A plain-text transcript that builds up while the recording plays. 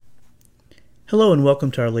Hello and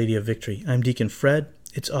welcome to Our Lady of Victory. I'm Deacon Fred.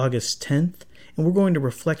 It's August 10th, and we're going to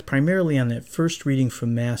reflect primarily on that first reading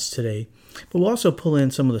from Mass today. But we'll also pull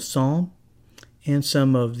in some of the Psalm and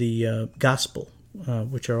some of the Gospel,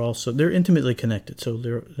 which are also, they're intimately connected. So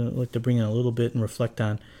I'd like to bring in a little bit and reflect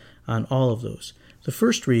on all of those. The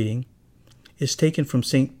first reading is taken from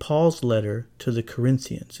St. Paul's letter to the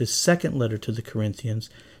Corinthians, his second letter to the Corinthians,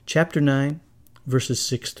 chapter 9, verses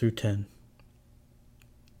 6 through 10.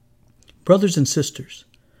 Brothers and sisters,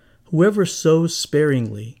 whoever sows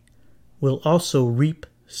sparingly will also reap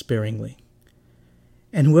sparingly,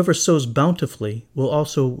 and whoever sows bountifully will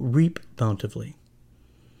also reap bountifully.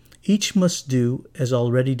 Each must do as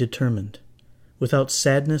already determined, without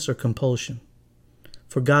sadness or compulsion,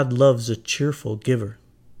 for God loves a cheerful giver.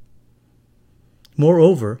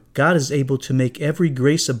 Moreover, God is able to make every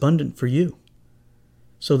grace abundant for you,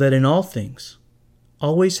 so that in all things,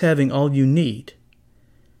 always having all you need,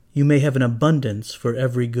 you may have an abundance for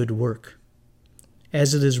every good work.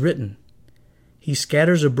 As it is written, He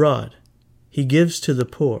scatters abroad, He gives to the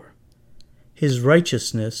poor. His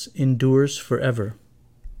righteousness endures forever.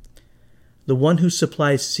 The one who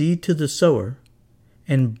supplies seed to the sower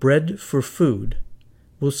and bread for food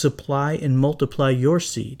will supply and multiply your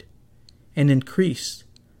seed and increase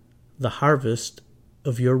the harvest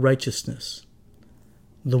of your righteousness.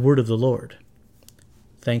 The word of the Lord.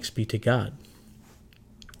 Thanks be to God.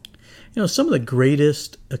 You know, some of the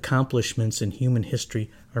greatest accomplishments in human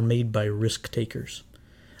history are made by risk takers.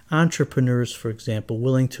 Entrepreneurs, for example,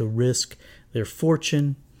 willing to risk their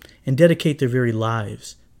fortune and dedicate their very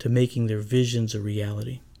lives to making their visions a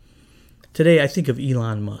reality. Today, I think of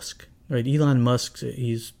Elon Musk. Right? Elon Musk,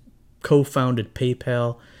 he's co-founded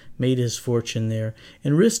PayPal, made his fortune there,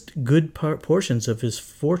 and risked good portions of his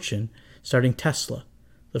fortune starting Tesla,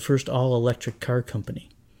 the first all-electric car company.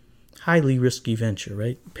 Highly risky venture,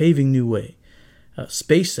 right? Paving new way.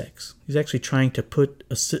 SpaceX, he's actually trying to put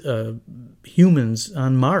humans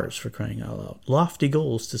on Mars, for crying out loud. Lofty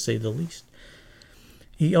goals, to say the least.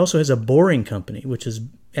 He also has a boring company, which is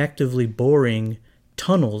actively boring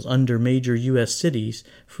tunnels under major U.S. cities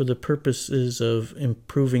for the purposes of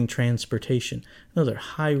improving transportation. Another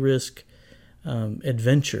high-risk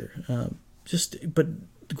adventure. But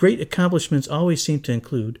great accomplishments always seem to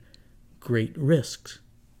include great risks.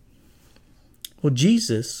 Well,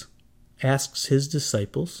 Jesus asks his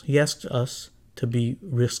disciples, he asks us to be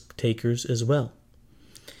risk takers as well.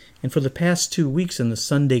 And for the past 2 weeks in the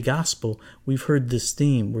Sunday Gospel, we've heard this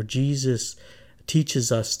theme where Jesus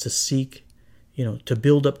teaches us to seek, to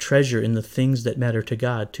build up treasure in the things that matter to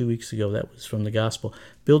God. 2 weeks ago, that was from the Gospel.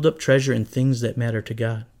 Build up treasure in things that matter to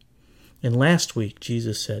God. And last week,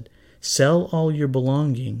 Jesus said, sell all your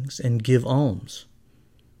belongings and give alms.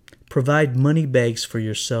 Provide money bags for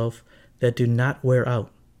yourself that do not wear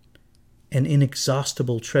out, an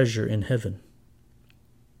inexhaustible treasure in heaven.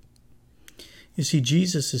 You see,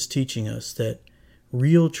 Jesus is teaching us that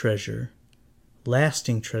real treasure,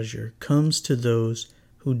 lasting treasure, comes to those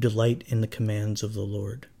who delight in the commands of the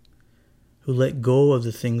Lord, who let go of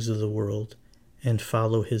the things of the world and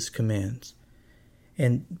follow his commands,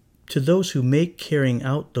 and to those who make carrying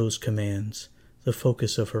out those commands the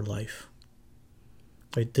focus of her life.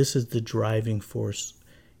 Right? This is the driving force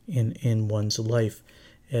in one's life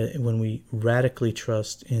when we radically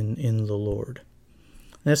trust in the Lord.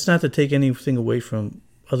 That's not to take anything away from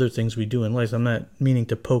other things we do in life. I'm not meaning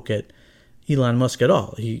to poke at Elon Musk at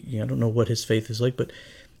all. I don't know what his faith is like, but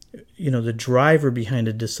the driver behind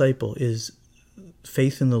a disciple is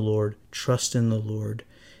faith in the Lord, trust in the Lord,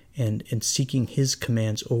 and seeking his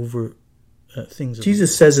commands over things.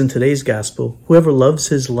 Jesus says in today's gospel, whoever loves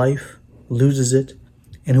his life loses it,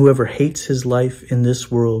 and whoever hates his life in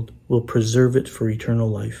this world will preserve it for eternal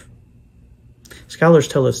life. Scholars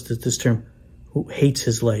tell us that this term, who hates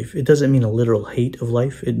his life, it doesn't mean a literal hate of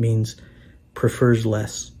life. It means prefers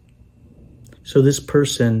less. So this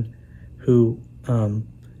person who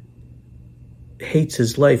hates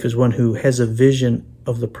his life is one who has a vision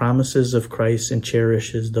of the promises of Christ and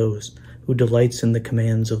cherishes those, who delights in the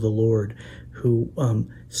commands of the Lord, who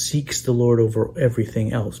seeks the Lord over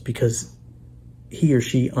everything else because he or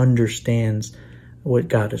she understands what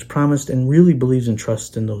God has promised and really believes and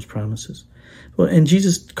trusts in those promises. Well, and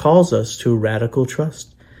Jesus calls us to radical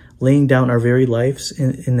trust, laying down our very lives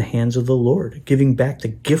in the hands of the Lord, giving back the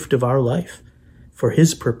gift of our life for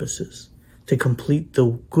his purposes, to complete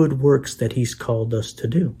the good works that he's called us to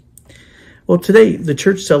do. Well, today the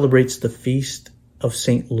church celebrates the feast of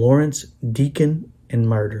St. Lawrence, deacon and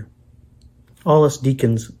martyr. All us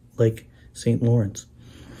deacons like St. Lawrence.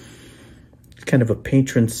 Kind of a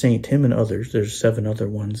patron saint, him and others. There's 7 other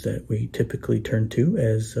ones that we typically turn to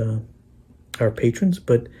as our patrons,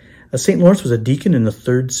 but St. Lawrence was a deacon in the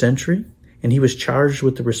 3rd century, and he was charged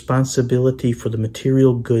with the responsibility for the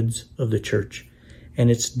material goods of the church and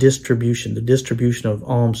its distribution, the distribution of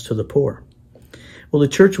alms to the poor. Well, the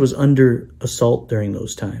church was under assault during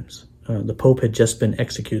those times. The Pope had just been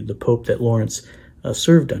executed, the Pope that Lawrence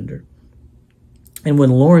served under. And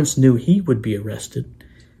when Lawrence knew he would be arrested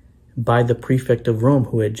by the prefect of Rome,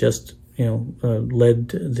 who had just led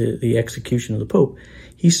the execution of the Pope,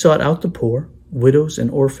 he sought out the poor, widows,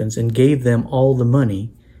 and orphans and gave them all the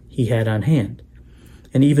money he had on hand,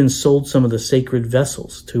 and even sold some of the sacred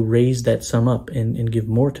vessels to raise that sum up and give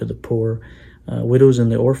more to the poor, widows,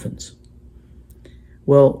 and the orphans.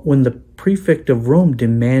 Well, when the prefect of Rome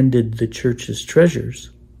demanded the church's treasures,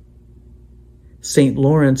 St.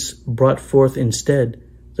 Lawrence brought forth instead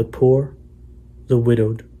the poor, the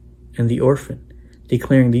widowed, and the orphan,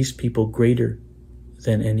 declaring these people greater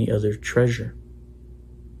than any other treasure.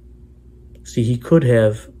 See, he could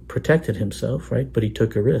have protected himself, right? But he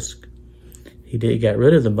took a risk. He got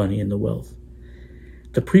rid of the money and the wealth.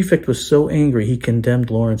 The prefect was so angry, he condemned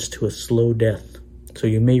Lawrence to a slow death. So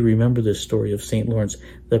you may remember this story of St. Lawrence.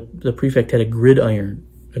 The prefect had a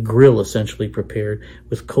grill essentially prepared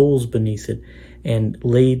with coals beneath it, and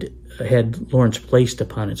had Lawrence placed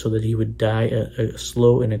upon it so that he would die a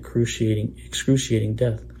slow and excruciating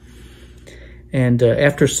death. And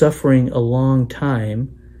after suffering a long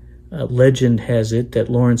time, legend has it that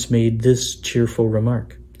Lawrence made this cheerful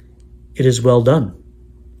remark: "It is well done.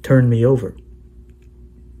 Turn me over."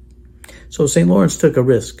 So St. Lawrence took a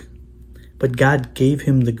risk, but God gave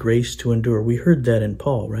him the grace to endure. We heard that in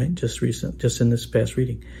Paul, right? Just in this past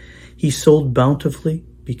reading. He sold bountifully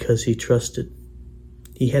because he trusted.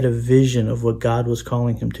 He had a vision of what God was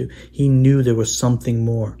calling him to. He knew there was something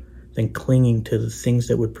more than clinging to the things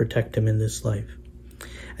that would protect him in this life.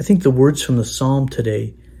 I think the words from the psalm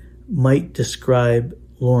today might describe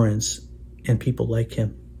Lawrence and people like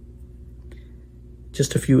him.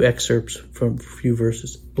 Just a few excerpts from a few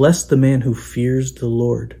verses. "Bless the man who fears the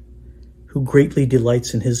Lord, who greatly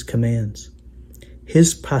delights in his commands.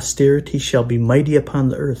 His posterity shall be mighty upon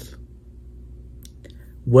the earth.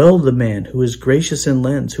 Well the man who is gracious and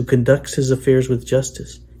lends, who conducts his affairs with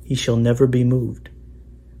justice. He shall never be moved.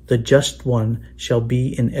 The just one shall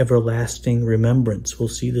be in everlasting remembrance." We'll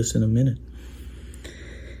see this in a minute.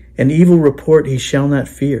 "An evil report he shall not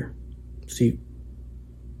fear." See,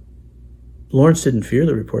 Lawrence didn't fear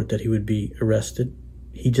the report that he would be arrested.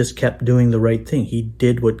 He just kept doing the right thing. He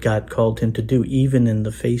did what God called him to do, even in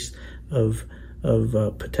the face of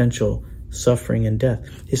potential suffering and death.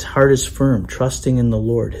 His heart is firm, trusting in the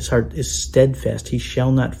Lord. His heart is steadfast. He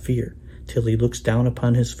shall not fear till he looks down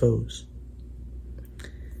upon his foes.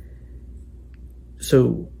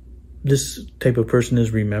 So this type of person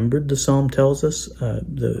is remembered, the psalm tells us.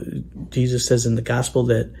 Jesus says in the gospel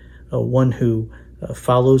that one who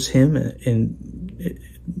follows him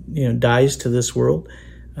and dies to this world,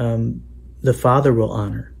 the Father will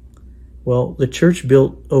honor. Well, the church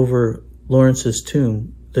built over Lawrence's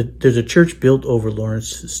tomb, there's a church built over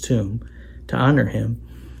Lawrence's tomb to honor him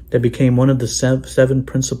that became one of the seven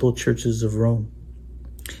principal churches of Rome.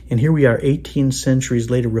 And here we are 18 centuries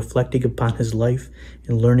later, reflecting upon his life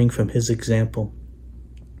and learning from his example.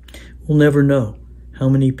 We'll never know how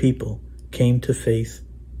many people came to faith,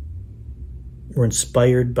 were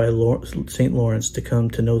inspired by St. Lawrence to come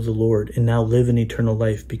to know the Lord, and now live in eternal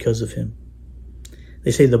life because of him.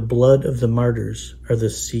 They say the blood of the martyrs are the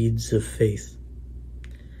seeds of faith.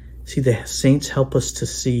 See, the saints help us to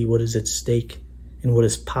see what is at stake and what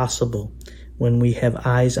is possible when we have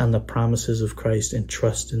eyes on the promises of Christ and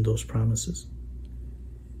trust in those promises.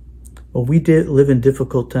 Well, we live in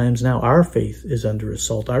difficult times now. Our faith is under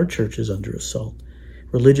assault. Our church is under assault.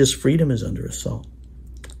 Religious freedom is under assault.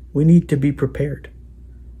 We need to be prepared.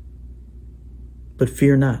 But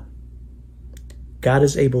fear not. God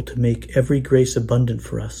is able to make every grace abundant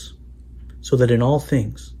for us, so that in all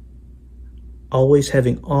things, always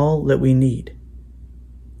having all that we need,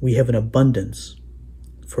 we have an abundance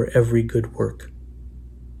for every good work.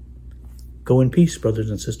 Go in peace, brothers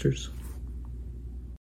and sisters.